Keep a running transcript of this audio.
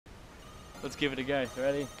let's give it a go.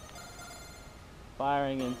 Ready?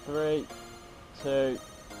 Firing in 3, 2,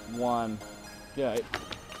 1, go.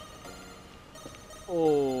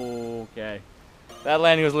 Okay. That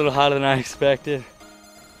landing was a little harder than I expected.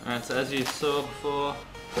 Alright, so as you saw before,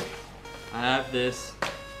 I have this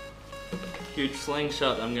huge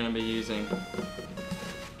slingshot I'm going to be using.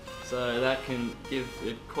 So that can give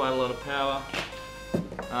it quite a lot of power.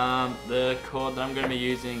 The cord that I'm going to be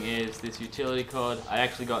using is this utility cord. I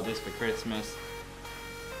actually got this for Christmas.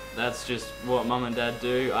 That's just what Mum and Dad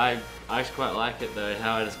do. I actually quite like it though,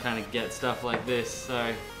 how I just kind of get stuff like this.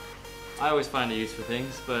 So I always find a use for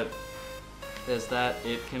things, but there's that.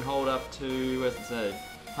 It can hold up to, what does it say,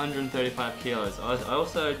 135 kilos. I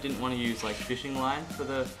also didn't want to use like fishing line for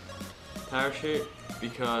the parachute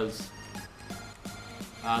because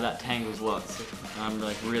that tangles lots,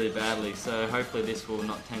 like really badly. So hopefully this will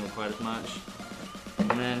not tangle quite as much.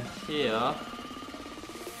 And then here, I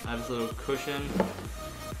have this little cushion.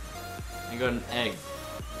 I got an egg.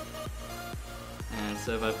 And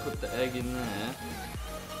so if I put the egg in there,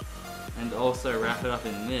 and also wrap it up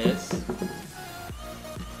in this,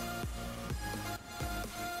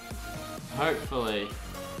 hopefully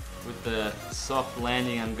with the soft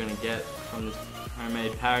landing I'm going to get from this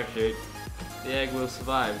homemade parachute, the egg will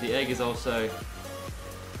survive. The egg is also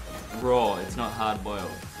raw, it's not hard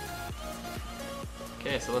boiled.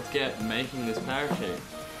 Okay, so let's get making this parachute.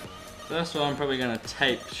 First of all, I'm probably going to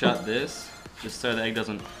tape shut this, just so the egg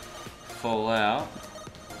doesn't fall out.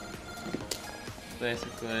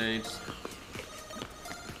 Basically, just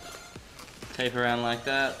tape around like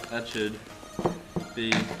that. That should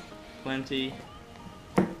be plenty.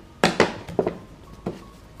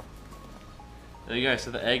 There you go,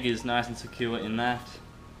 so the egg is nice and secure in that.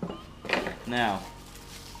 Now,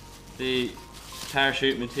 the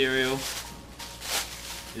parachute material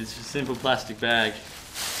is just a simple plastic bag.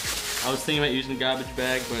 I was thinking about using a garbage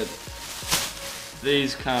bag, but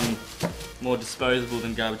these come more disposable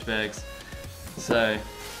than garbage bags. So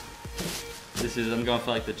I'm going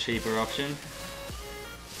for like the cheaper option.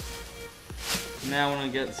 Now I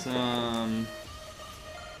want to get some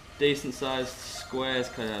decent sized squares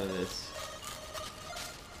cut out of this.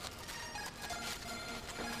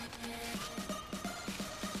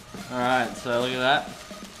 Alright, so look at that.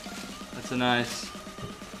 That's a nice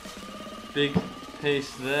big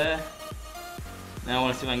piece there. Now I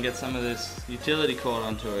want to see if I can get some of this utility cord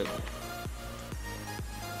onto it.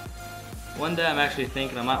 One day I'm actually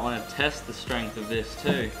thinking I might want to test the strength of this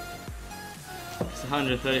too. It's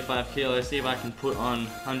 135 kilos, see if I can put on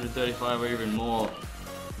 135 or even more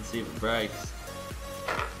and see if it breaks.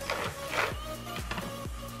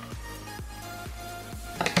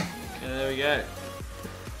 Okay, there we go.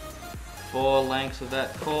 4 lengths of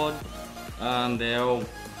that cord. They're all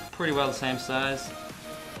pretty well the same size.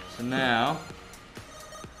 So now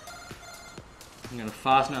I'm going to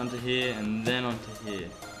fasten it onto here and then onto here.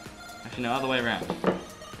 Actually no, other way around. I'm going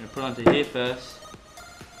to put it onto here first.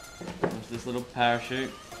 Onto this little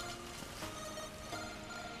parachute.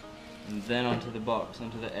 And then onto the box,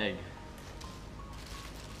 onto the egg.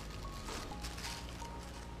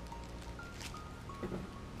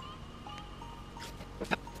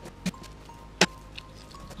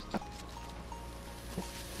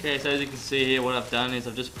 Okay, so as you can see here, what I've done is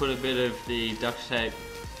I've just put a bit of the duct tape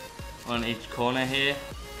on each corner here.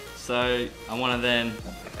 So I want to then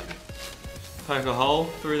poke a hole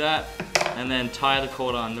through that and then tie the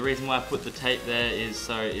cord on. The reason why I put the tape there is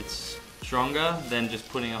so it's stronger than just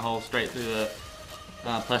putting a hole straight through the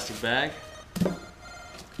plastic bag.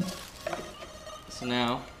 So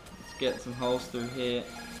now, let's get some holes through here.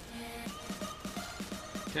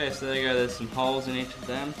 Okay, so there you go, there's some holes in each of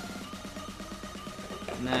them.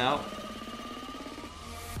 Now,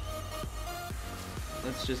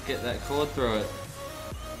 let's just get that cord through it.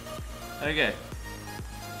 Okay,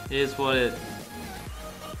 here's what it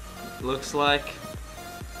looks like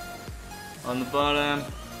on the bottom,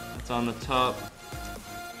 it's on the top.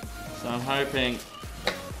 So I'm hoping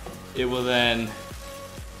it will then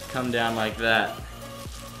come down like that.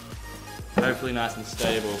 Hopefully nice and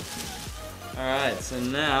stable. Alright, so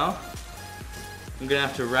now I'm going to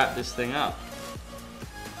have to wrap this thing up.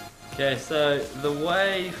 Okay, so the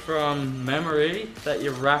way from memory that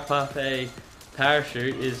you wrap up a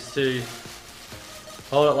parachute is to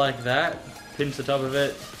hold it like that, pinch the top of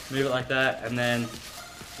it, move it like that, and then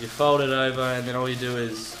you fold it over, and then all you do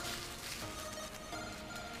is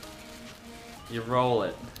you roll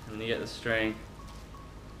it, and you get the string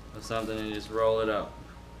or something and you just roll it up.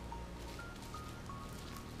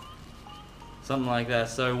 Something like that.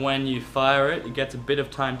 So when you fire it, it gets a bit of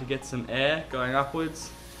time to get some air going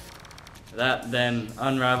upwards. That then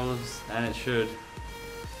unravels and it should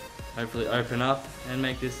hopefully open up and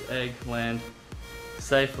make this egg land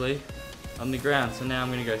safely on the ground. So now I'm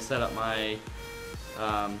going to go set up my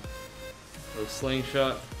little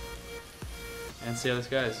slingshot and see how this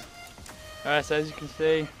goes. Alright, so as you can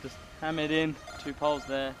see, just hammered in, 2 poles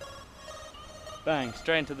there. Bang,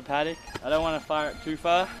 straight into the paddock. I don't want to fire it too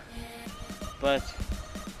far, but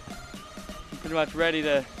I'm pretty much ready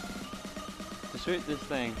to shoot this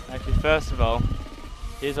thing. Actually, first of all,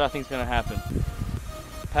 here's what I think is going to happen.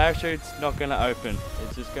 Parachute's not going to open.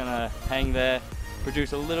 It's just going to hang there,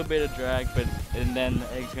 produce a little bit of drag, and then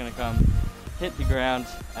the egg's going to come, hit the ground,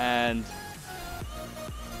 and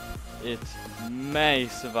it may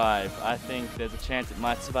survive. I think there's a chance it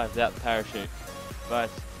might survive without the parachute, but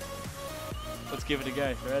let's give it a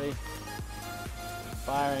go. Ready?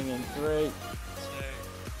 Firing in 3, 2,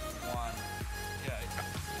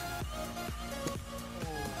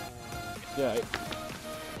 1, go. Go.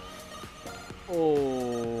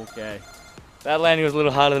 Okay. That landing was a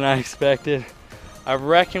little harder than I expected. I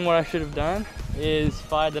reckon what I should have done is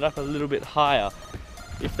fired it up a little bit higher.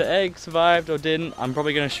 If the egg survived or didn't, I'm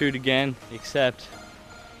probably going to shoot again, except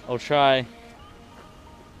I'll try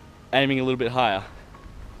aiming a little bit higher.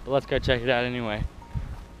 But let's go check it out anyway.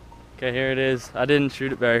 Okay, here it is. I didn't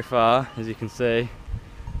shoot it very far, as you can see.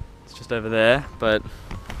 It's just over there, but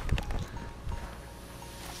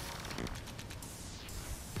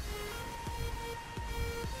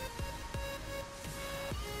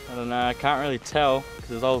I don't know, I can't really tell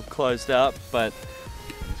because it's all closed up, but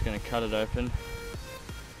I'm just going to cut it open.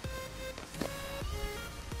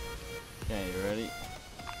 Okay, you ready?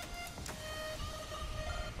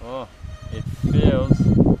 Oh, it feels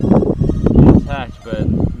intact, but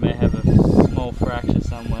may have a small fracture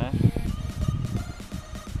somewhere.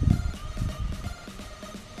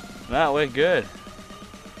 No, we're good.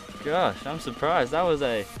 Gosh, I'm surprised. That was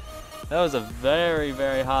a very,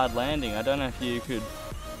 very hard landing. I don't know if you could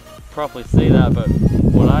properly see that, but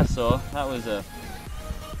what I saw, that was a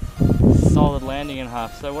solid landing and a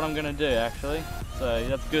half. So what I'm going to do, actually, so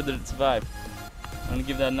that's good that it survived. I'm going to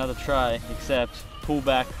give that another try, except pull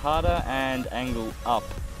back harder and angle up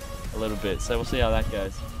a little bit. So we'll see how that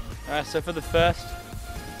goes. Alright, so for the first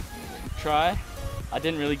try, I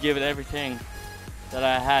didn't really give it everything that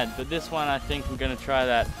I had, but this one I think I'm going to try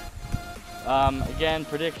that. Again,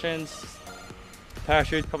 predictions,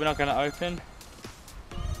 parachute's probably not going to open,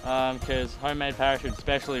 because homemade parachutes,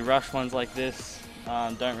 especially rush ones like this,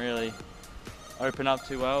 don't really open up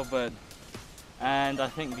too well, and I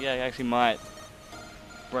think the egg actually might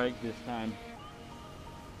break this time.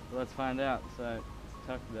 So let's find out. So let's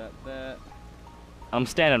tuck that there. I'm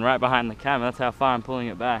standing right behind the camera, that's how far I'm pulling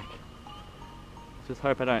it back. Just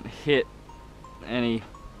hope I don't hit any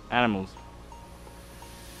animals.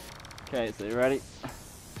 Okay, so you ready?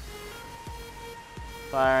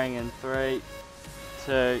 Firing in 3,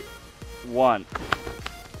 2, 1.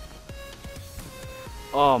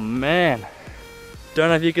 Oh man, don't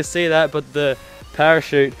know if you can see that, but the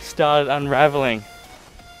parachute started unraveling,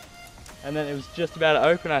 and then it was just about to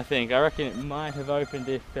open. I think. I reckon it might have opened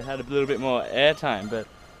if it had a little bit more air time, but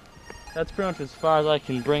that's pretty much as far as I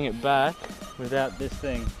can bring it back without this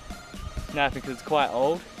thing snapping, because it's quite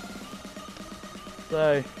old.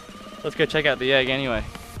 So let's go check out the egg anyway.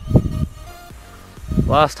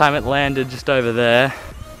 Last time it landed just over there.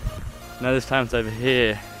 Now this time it's over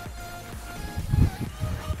here.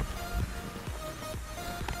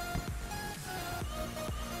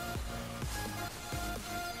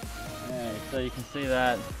 Okay, so you can see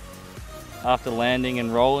that after landing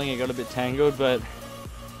and rolling it got a bit tangled, but you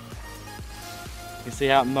can see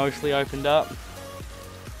how it mostly opened up.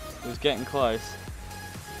 It was getting close.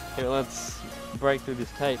 Okay, let's break through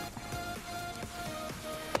this tape.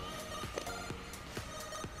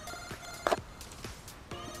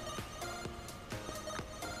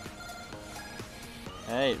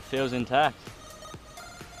 Hey, it feels intact.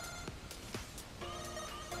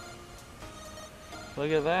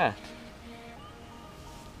 Look at that.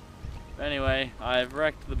 Anyway, I've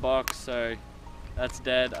wrecked the box, so that's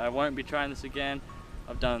dead. I won't be trying this again.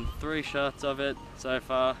 I've done 3 shots of it so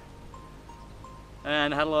far,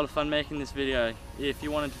 and I had a lot of fun making this video. If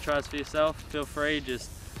you wanted to try this for yourself, feel free, just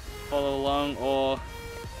follow along, or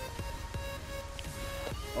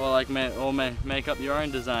make up your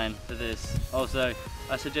own design for this. Also,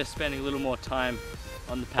 I suggest spending a little more time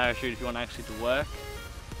on the parachute if you want actually to work.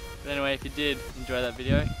 But anyway, if you did enjoy that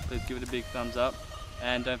video, please give it a big thumbs up,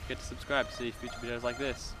 and don't forget to subscribe to see future videos like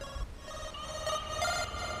this.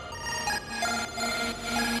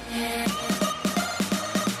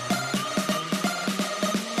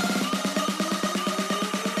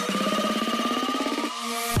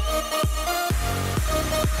 Bye.